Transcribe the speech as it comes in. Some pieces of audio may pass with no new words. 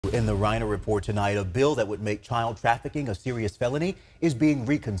In the Rynor Report tonight, a bill that would make child trafficking a serious felony is being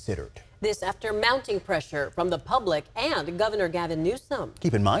reconsidered. This after mounting pressure from the public and Governor Gavin Newsom.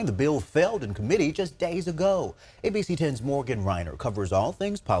 Keep in mind, the bill failed in committee just days ago. ABC 10's Morgan Rynor covers all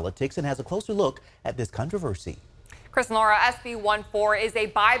things politics and has a closer look at this controversy. Chris and Laura, SB14 is a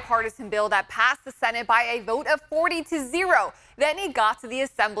bipartisan bill that passed the Senate by a vote of 40-0. Then it got to the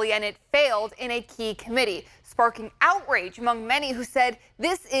Assembly and it failed in a key committee, sparking outrage among many who said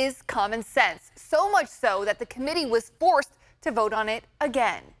this is common sense. So much so that the committee was forced to vote on it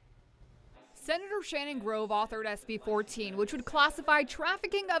again. Senator Shannon Grove authored SB14, which would classify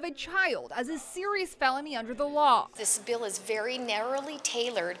trafficking of a child as a serious felony under the law. This bill is very narrowly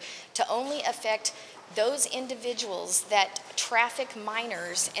tailored to only affect those individuals that traffic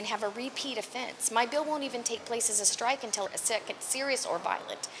minors and have a repeat offense. My bill won't even take place as a strike until a second serious or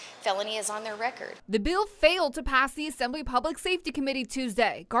violent felony is on their record. The bill failed to pass the Assembly Public Safety Committee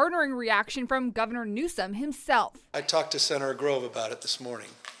Tuesday, garnering reaction from Governor Newsom himself. I talked to Senator Grove about it this morning,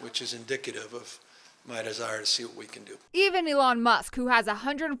 which is indicative of my desire to see what we can do. Even Elon Musk, who has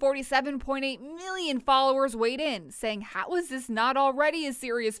 147.8 million followers, weighed in, saying, how is this not already a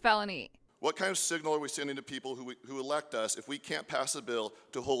serious felony? What kind of signal are we sending to people who elect us if we can't pass a bill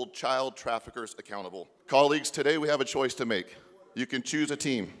to hold child traffickers accountable? Colleagues, today we have a choice to make. You can choose a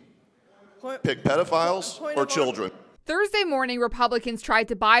team. Pick pedophiles or children. Thursday morning, Republicans tried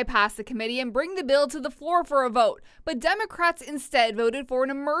to bypass the committee and bring the bill to the floor for a vote, but Democrats instead voted for an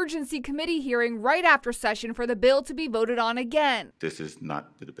emergency committee hearing right after session for the bill to be voted on again. This is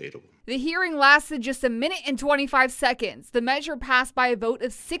not debatable. The hearing lasted just a minute and 25 seconds. The measure passed by a vote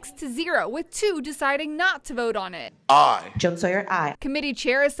of 6-0, with 2 deciding not to vote on it. Aye. Jones-Sawyer, aye. Committee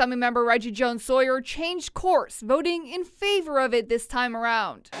Chair Assemblymember Reggie Jones-Sawyer changed course, voting in favor of it this time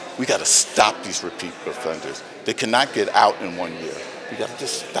around. We got to stop these repeat offenders. They cannot get out in 1 year. We got to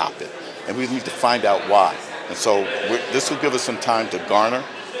just stop it, and we need to find out why. And so this will give us some time to garner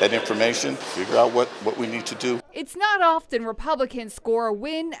that information, figure out what we need to do. It's not often Republicans score a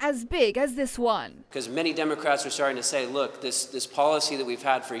win as big as this one. Because many Democrats are starting to say, look, this policy that we've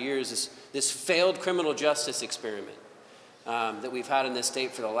had for years, this failed criminal justice experiment that we've had in this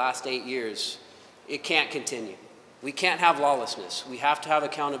state for the last 8 years, it can't continue. We can't have lawlessness. We have to have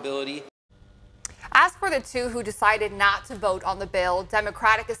accountability. As for the 2 who decided not to vote on the bill,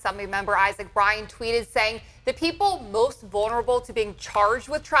 Democratic Assemblymember Isaac Bryan tweeted saying the people most vulnerable to being charged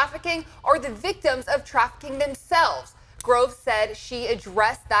with trafficking are the victims of trafficking themselves. Grove said she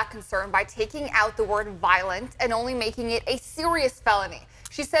addressed that concern by taking out the word violent and only making it a serious felony.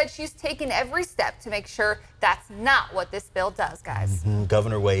 She said she's taken every step to make sure that's not what this bill does, guys.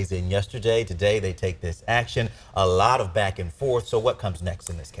 Governor weighs in yesterday. Today they take this action. A lot of back and forth. So what comes next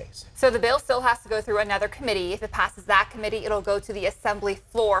in this case? So the bill still has to go through another committee. If it passes that committee, it'll go to the Assembly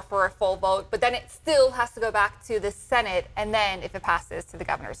floor for a full vote. But then it still has to go back to the Senate. And then if it passes, to the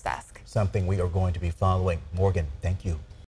governor's desk. Something we are going to be following. Morgan, thank you.